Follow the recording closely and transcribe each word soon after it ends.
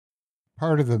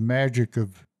Part of the magic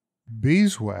of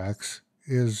beeswax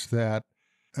is that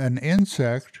an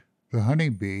insect, the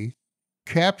honeybee,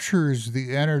 captures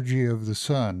the energy of the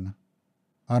sun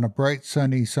on a bright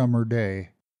sunny summer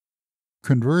day,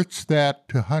 converts that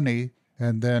to honey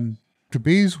and then to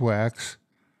beeswax,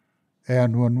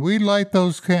 and when we light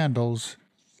those candles,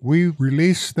 we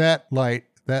release that light,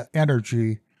 that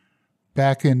energy,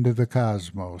 back into the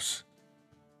cosmos.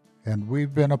 And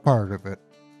we've been a part of it.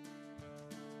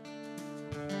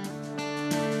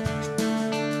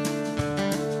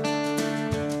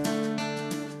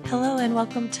 Hello and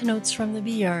welcome to Notes from the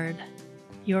Beeyard.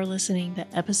 You're listening to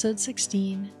episode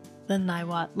 16, The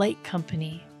Niwot Light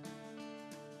Company.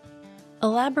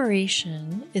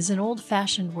 Elaboration is an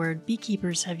old-fashioned word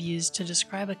beekeepers have used to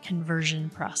describe a conversion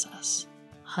process,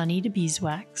 honey to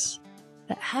beeswax,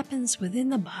 that happens within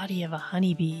the body of a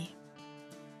honeybee.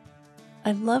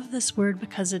 I love this word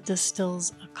because it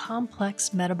distills a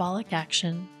complex metabolic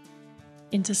action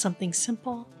into something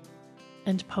simple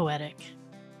and poetic.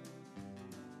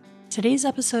 Today's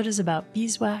episode is about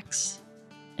beeswax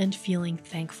and feeling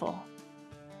thankful.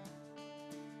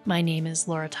 My name is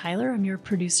Laura Tyler. I'm your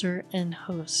producer and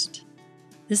host.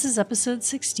 This is episode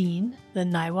 16, The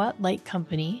Niwot Light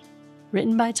Company,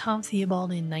 written by Tom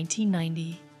Theobald in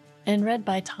 1990 and read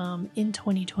by Tom in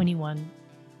 2021.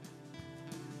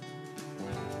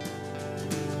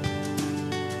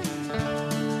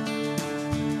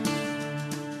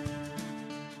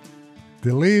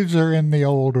 The leaves are in the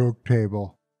old oak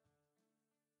table.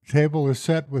 The table is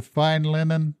set with fine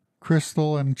linen,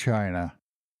 crystal, and china.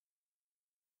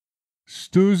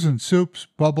 Stews and soups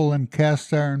bubble in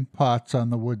cast iron pots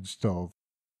on the wood stove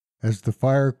as the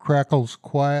fire crackles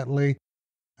quietly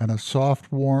and a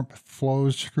soft warmth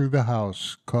flows through the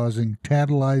house, causing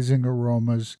tantalizing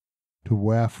aromas to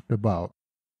waft about.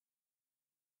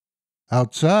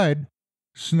 Outside,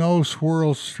 snow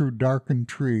swirls through darkened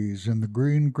trees, and the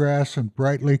green grass and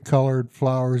brightly colored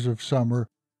flowers of summer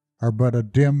are but a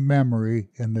dim memory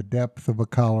in the depth of a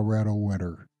Colorado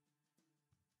winter.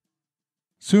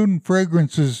 Soon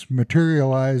fragrances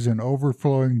materialize in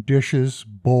overflowing dishes,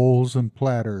 bowls, and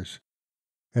platters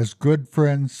as good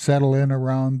friends settle in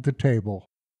around the table.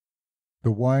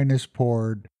 The wine is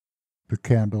poured, the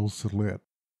candles lit.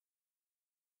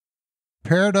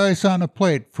 Paradise on a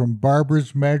plate from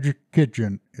Barbara's Magic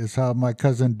Kitchen is how my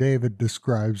cousin David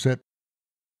describes it,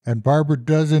 and Barbara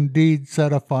does indeed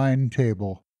set a fine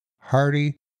table,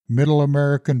 hearty, middle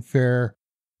American fare,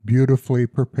 beautifully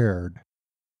prepared.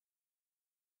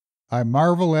 I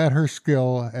marvel at her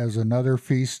skill as another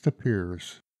feast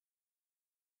appears.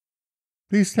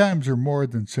 These times are more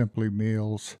than simply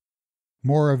meals,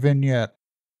 more a vignette,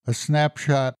 a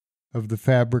snapshot of the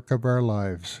fabric of our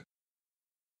lives.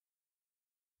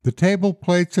 The table,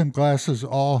 plates, and glasses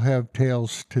all have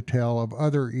tales to tell of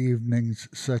other evenings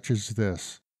such as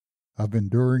this, of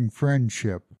enduring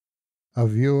friendship, a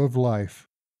view of life,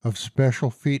 of special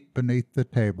feet beneath the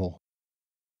table.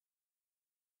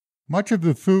 Much of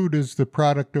the food is the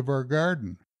product of our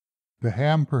garden, the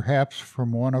ham perhaps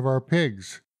from one of our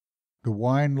pigs, the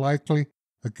wine likely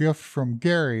a gift from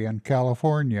Gary in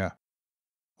California,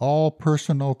 all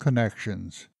personal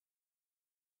connections.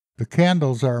 The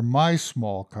candles are my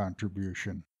small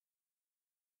contribution.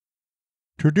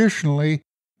 Traditionally,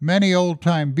 many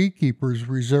old-time beekeepers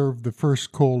reserve the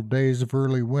first cold days of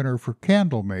early winter for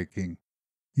candle making,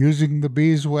 using the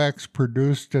beeswax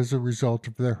produced as a result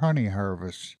of their honey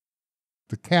harvest,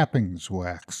 the cappings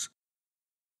wax.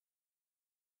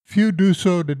 Few do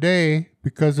so today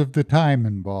because of the time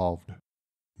involved.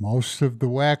 Most of the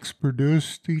wax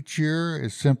produced each year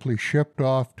is simply shipped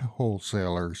off to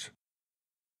wholesalers.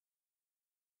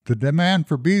 The demand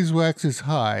for beeswax is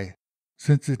high,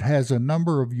 since it has a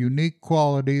number of unique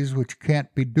qualities which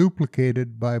can't be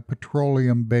duplicated by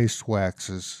petroleum-based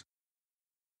waxes.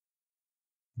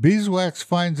 Beeswax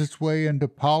finds its way into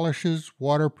polishes,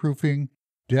 waterproofing,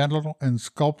 dental and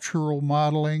sculptural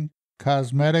modeling,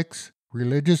 cosmetics,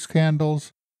 religious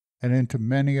candles, and into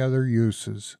many other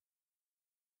uses.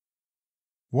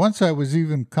 Once I was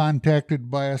even contacted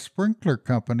by a sprinkler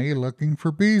company looking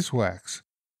for beeswax.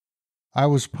 I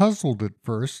was puzzled at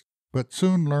first, but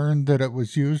soon learned that it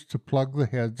was used to plug the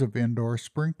heads of indoor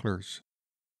sprinklers.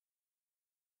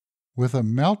 With a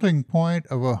melting point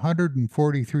of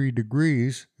 143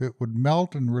 degrees, it would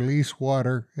melt and release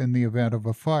water in the event of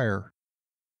a fire.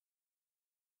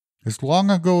 As long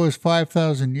ago as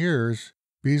 5,000 years,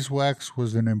 beeswax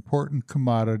was an important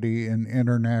commodity in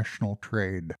international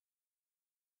trade.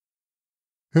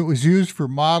 It was used for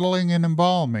modeling and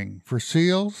embalming, for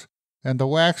seals, and the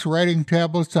wax writing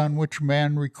tablets on which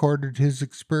man recorded his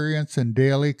experience in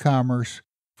daily commerce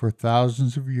for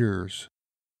thousands of years.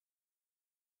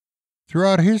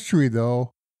 Throughout history,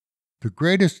 though, the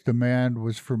greatest demand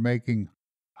was for making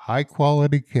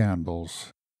high-quality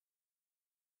candles.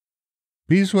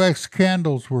 Beeswax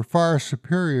candles were far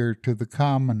superior to the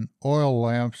common oil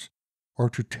lamps or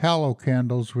to tallow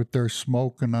candles with their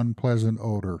smoke and unpleasant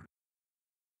odor.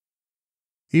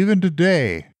 Even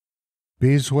today,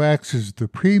 beeswax is the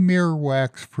premier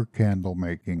wax for candle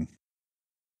making.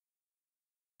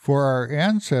 For our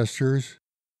ancestors,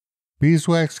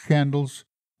 beeswax candles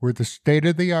were the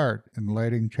state-of-the-art in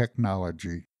lighting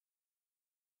technology.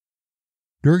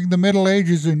 During the Middle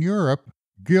Ages in Europe,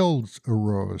 guilds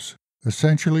arose,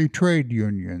 essentially trade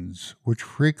unions, which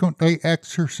frequently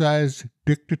exercised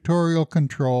dictatorial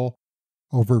control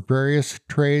over various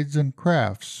trades and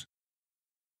crafts.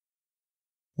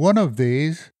 One of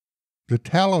these, the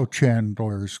Tallow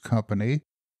Chandlers' Company,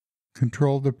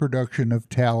 controlled the production of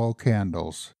tallow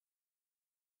candles.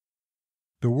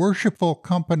 The Worshipful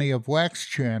Company of Wax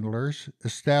Chandlers,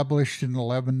 established in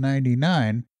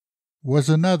 1199, was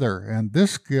another, and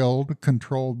this guild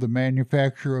controlled the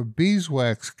manufacture of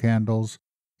beeswax candles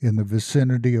in the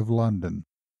vicinity of London.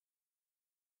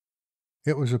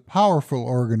 It was a powerful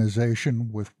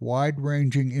organization with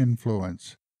wide-ranging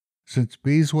influence, since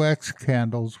beeswax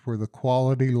candles were the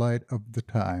quality light of the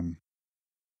time.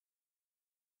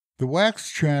 The wax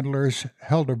chandlers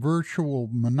held a virtual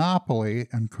monopoly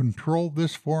and controlled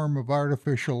this form of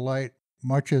artificial light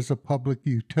much as a public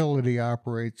utility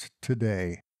operates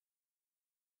today.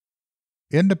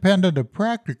 Independent of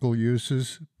practical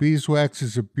uses, beeswax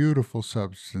is a beautiful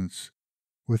substance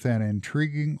with an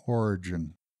intriguing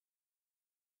origin.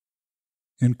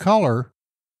 In color,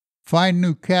 fine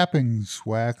new cappings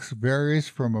wax varies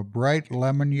from a bright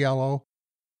lemon yellow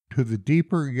to the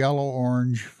deeper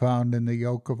yellow-orange found in the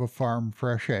yolk of a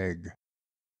farm-fresh egg.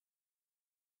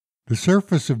 The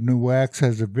surface of new wax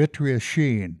has a vitreous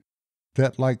sheen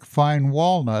that, like fine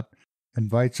walnut,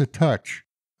 invites a touch,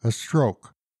 a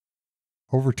stroke.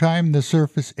 Over time, the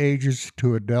surface ages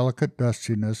to a delicate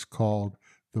dustiness called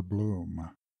the bloom.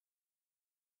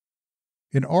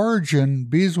 In origin,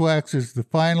 beeswax is the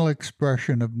final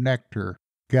expression of nectar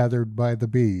gathered by the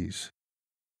bees.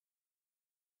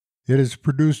 It is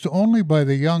produced only by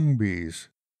the young bees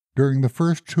during the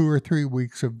first 2 or 3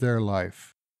 weeks of their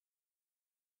life.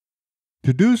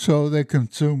 To do so, they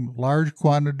consume large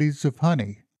quantities of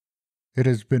honey. It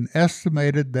has been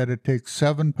estimated that it takes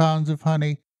 7 pounds of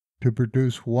honey to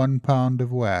produce 1 pound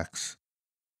of wax.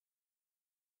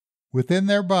 Within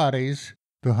their bodies,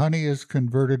 the honey is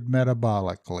converted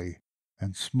metabolically,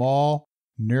 and small,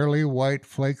 nearly white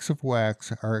flakes of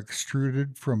wax are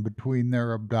extruded from between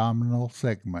their abdominal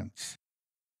segments.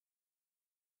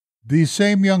 These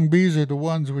same young bees are the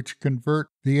ones which convert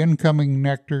the incoming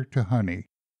nectar to honey,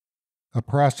 a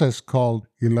process called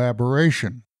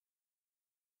elaboration.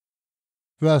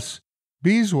 Thus,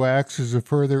 beeswax is a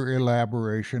further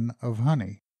elaboration of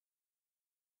honey.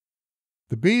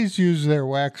 The bees use their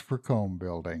wax for comb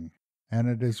building, and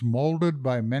it is molded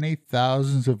by many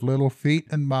thousands of little feet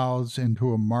and mouths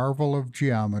into a marvel of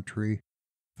geometry,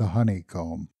 the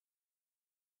honeycomb.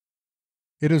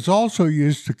 It is also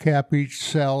used to cap each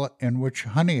cell in which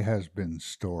honey has been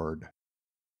stored.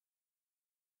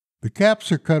 The caps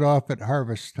are cut off at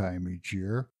harvest time each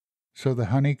year, so the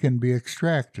honey can be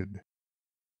extracted,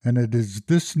 and it is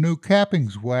this new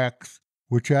cappings wax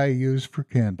which I use for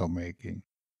candle making.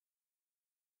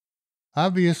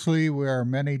 Obviously, we are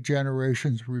many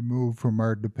generations removed from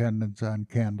our dependence on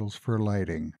candles for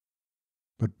lighting,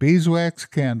 but beeswax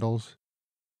candles,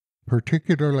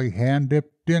 particularly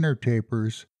hand-dipped dinner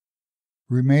tapers,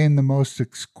 remain the most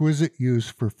exquisite use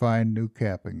for fine new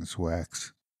cappings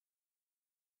wax.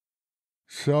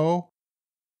 So,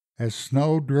 as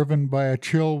snow driven by a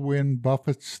chill wind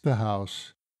buffets the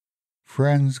house,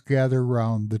 friends gather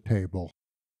round the table.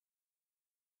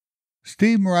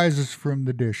 Steam rises from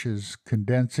the dishes,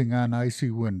 condensing on icy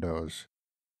windows,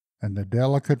 and the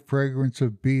delicate fragrance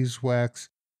of beeswax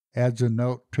adds a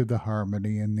note to the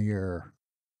harmony in the air.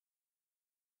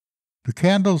 The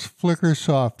candles flicker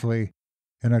softly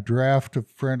in a draft of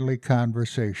friendly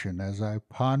conversation as I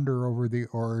ponder over the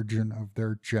origin of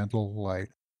their gentle light.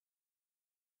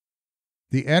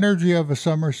 The energy of a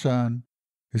summer sun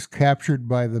is captured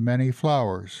by the many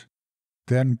flowers,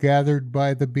 then gathered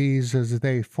by the bees as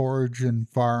they forage in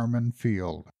farm and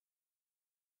field.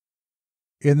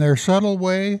 In their subtle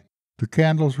way, the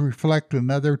candles reflect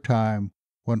another time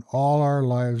when all our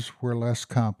lives were less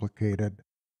complicated,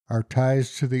 our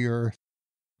ties to the earth,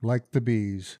 like the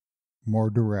bees, more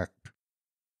direct.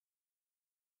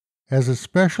 As a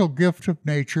special gift of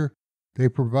nature, They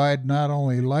provide not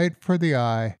only light for the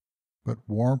eye, but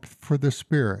warmth for the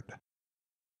spirit.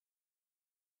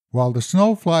 While the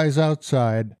snow flies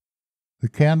outside, the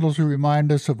candles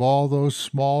remind us of all those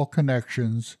small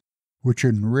connections which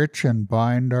enrich and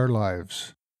bind our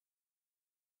lives.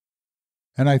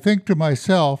 And I think to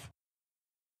myself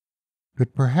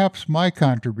that perhaps my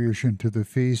contribution to the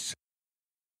feast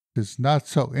is not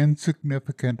so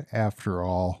insignificant after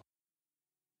all.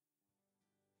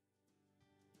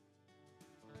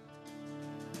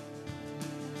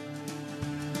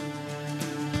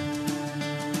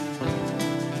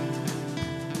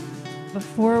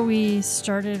 Before we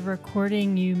started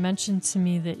recording, you mentioned to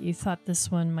me that you thought this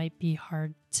one might be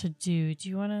hard to do. Do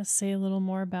you want to say a little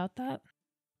more about that?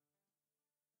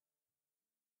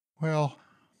 Well,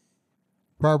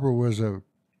 Barbara was an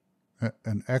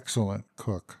excellent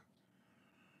cook.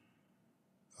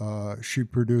 She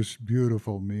produced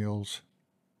beautiful meals,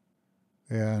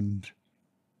 and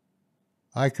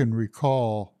I can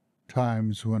recall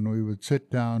times when we would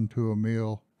sit down to a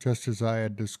meal just as I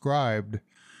had described,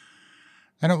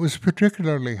 and it was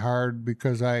particularly hard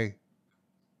because I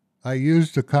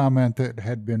used a comment that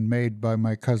had been made by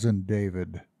my cousin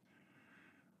David.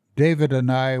 David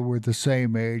and I were the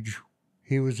same age.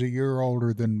 He was a year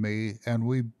older than me, and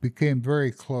we became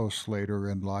very close later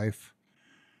in life.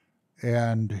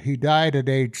 And he died at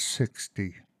age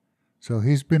 60. So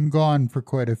he's been gone for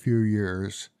quite a few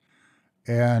years.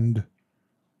 And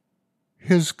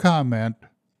his comment,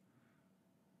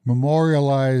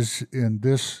 memorialized in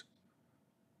this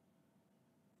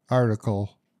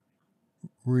article,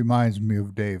 reminds me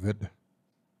of David.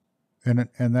 And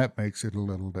that makes it a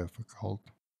little difficult.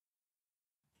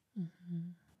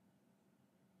 Mm-hmm.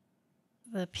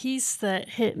 The piece that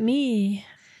hit me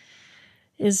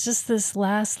is just this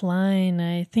last line.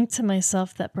 I think to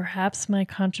myself that perhaps my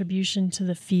contribution to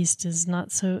the feast is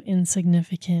not so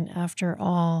insignificant after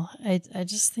all. I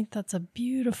just think that's a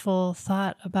beautiful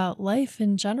thought about life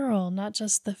in general, not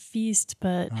just the feast,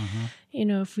 but,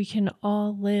 if we can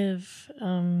all live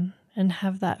and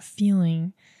have that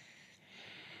feeling.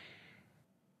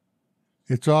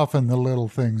 It's often the little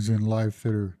things in life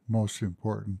that are most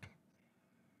important,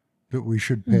 that we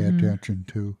should pay attention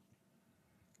to,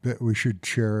 that we should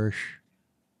cherish,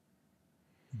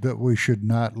 that we should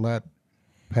not let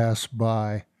pass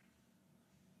by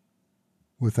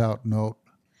without note.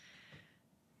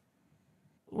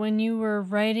 When you were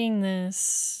writing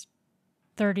this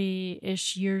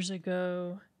 30-ish years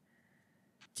ago,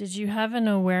 did you have an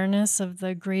awareness of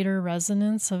the greater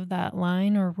resonance of that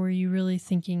line, or were you really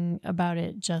thinking about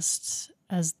it just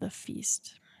as the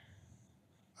feast?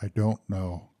 I don't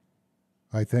know.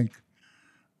 I think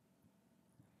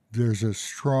there's a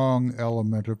strong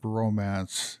element of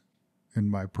romance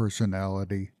in my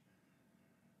personality.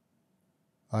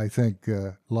 I think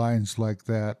lines like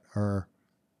that are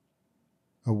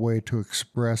a way to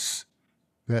express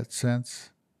that sense.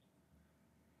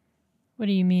 What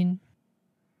do you mean?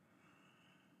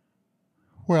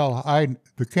 Well,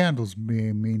 the candles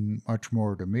mean much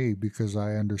more to me because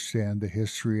I understand the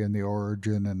history and the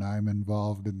origin, and I'm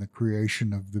involved in the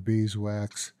creation of the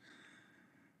beeswax.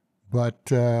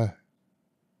 But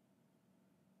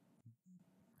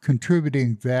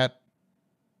contributing that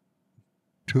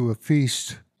to a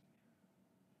feast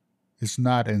is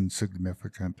not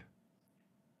insignificant.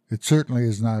 It certainly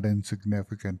is not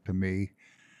insignificant to me.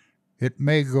 It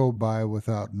may go by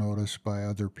without notice by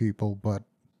other people, but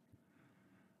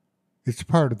it's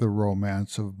part of the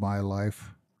romance of my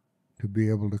life to be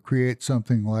able to create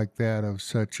something like that of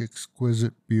such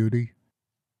exquisite beauty.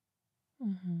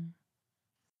 Mm-hmm.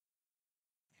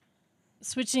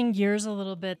 Switching gears a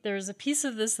little bit, there's a piece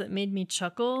of this that made me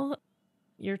chuckle.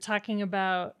 You're talking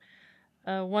about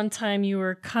one time you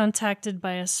were contacted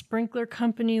by a sprinkler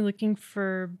company looking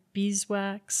for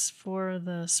beeswax for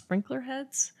the sprinkler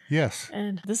heads. Yes.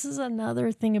 And this is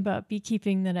another thing about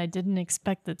beekeeping that I didn't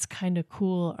expect that's kind of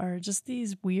cool, are just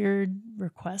these weird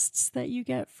requests that you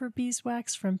get for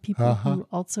beeswax from people who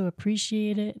also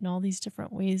appreciate it and all these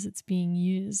different ways it's being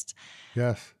used.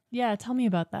 Yes. Yeah, tell me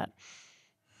about that.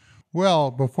 Well,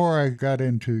 before I got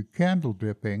into candle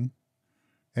dipping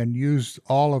and used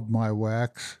all of my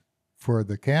wax for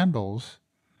the candles,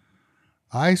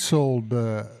 I sold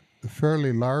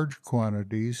fairly large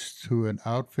quantities to an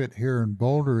outfit here in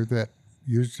Boulder that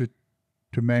used it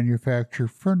to manufacture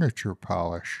furniture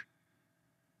polish.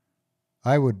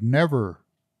 I would never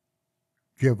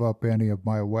give up any of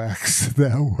my wax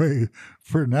that way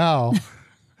for now.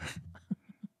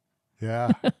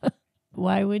 Yeah.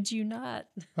 Why would you not?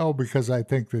 Oh, because I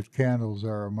think that candles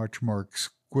are a much more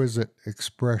exquisite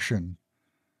expression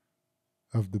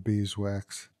of the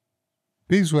beeswax.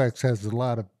 Beeswax has a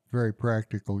lot of very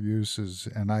practical uses,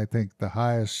 and I think the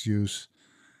highest use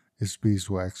is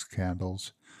beeswax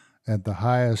candles. And the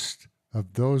highest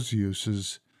of those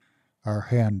uses are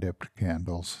hand-dipped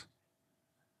candles.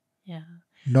 Yeah.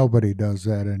 Nobody does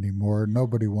that anymore.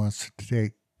 Nobody wants to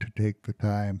take the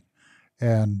time.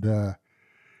 And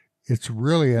it's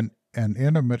really an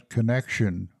intimate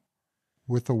connection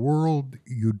with a world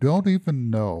you don't even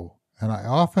know. And I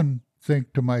often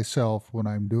think to myself when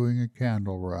I'm doing a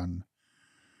candle run,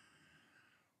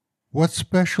 what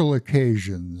special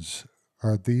occasions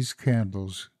are these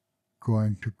candles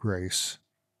going to grace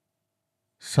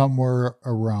somewhere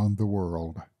around the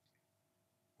world?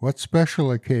 What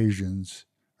special occasions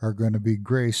are going to be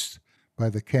graced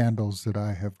by the candles that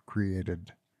I have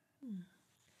created?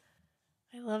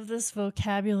 I love this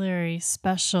vocabulary: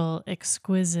 special,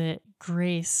 exquisite,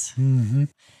 grace. Mm-hmm.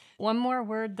 One more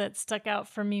word that stuck out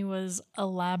for me was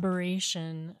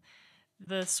elaboration.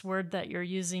 This word that you're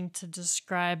using to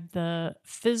describe the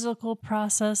physical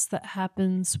process that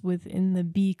happens within the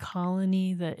bee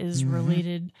colony that is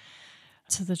related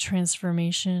to the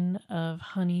transformation of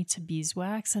honey to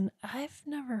beeswax. And I've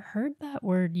never heard that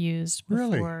word used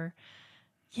before.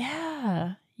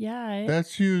 Really? Yeah.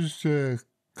 That's used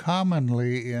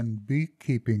commonly in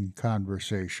beekeeping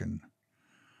conversation.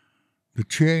 The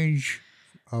change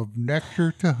of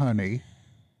nectar to honey,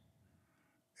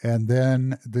 and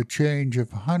then the change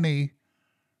of honey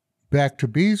back to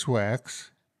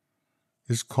beeswax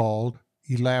is called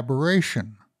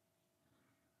elaboration.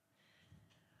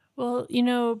 Well,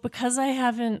 because I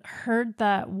haven't heard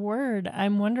that word,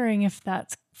 I'm wondering if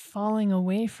that's falling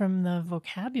away from the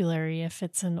vocabulary, if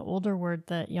it's an older word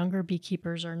that younger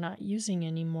beekeepers are not using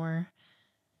anymore.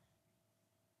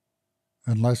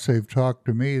 Unless they've talked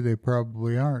to me, they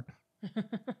probably aren't.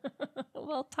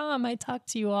 Well, Tom, I talk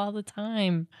to you all the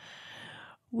time.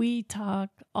 We talk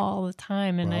all the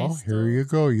time. And well, here you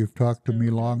go. You've talked to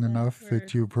me long enough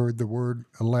that you've heard the word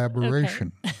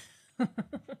elaboration. Okay.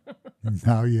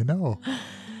 Now you know.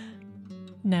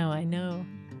 Now I know.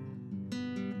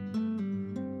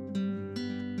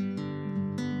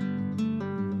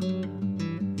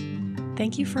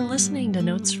 Thank you for listening to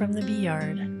Notes from the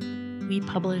Beeyard. We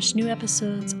publish new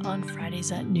episodes on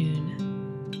Fridays at noon.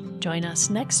 Join us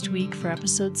next week for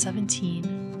episode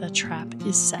 17, The Trap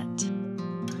is Set.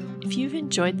 If you've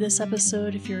enjoyed this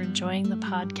episode, if you're enjoying the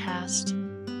podcast,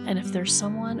 and if there's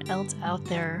someone else out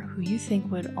there who you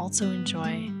think would also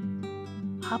enjoy,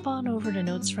 hop on over to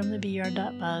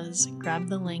notesfromthebeeyard.buzz, grab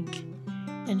the link,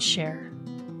 and share.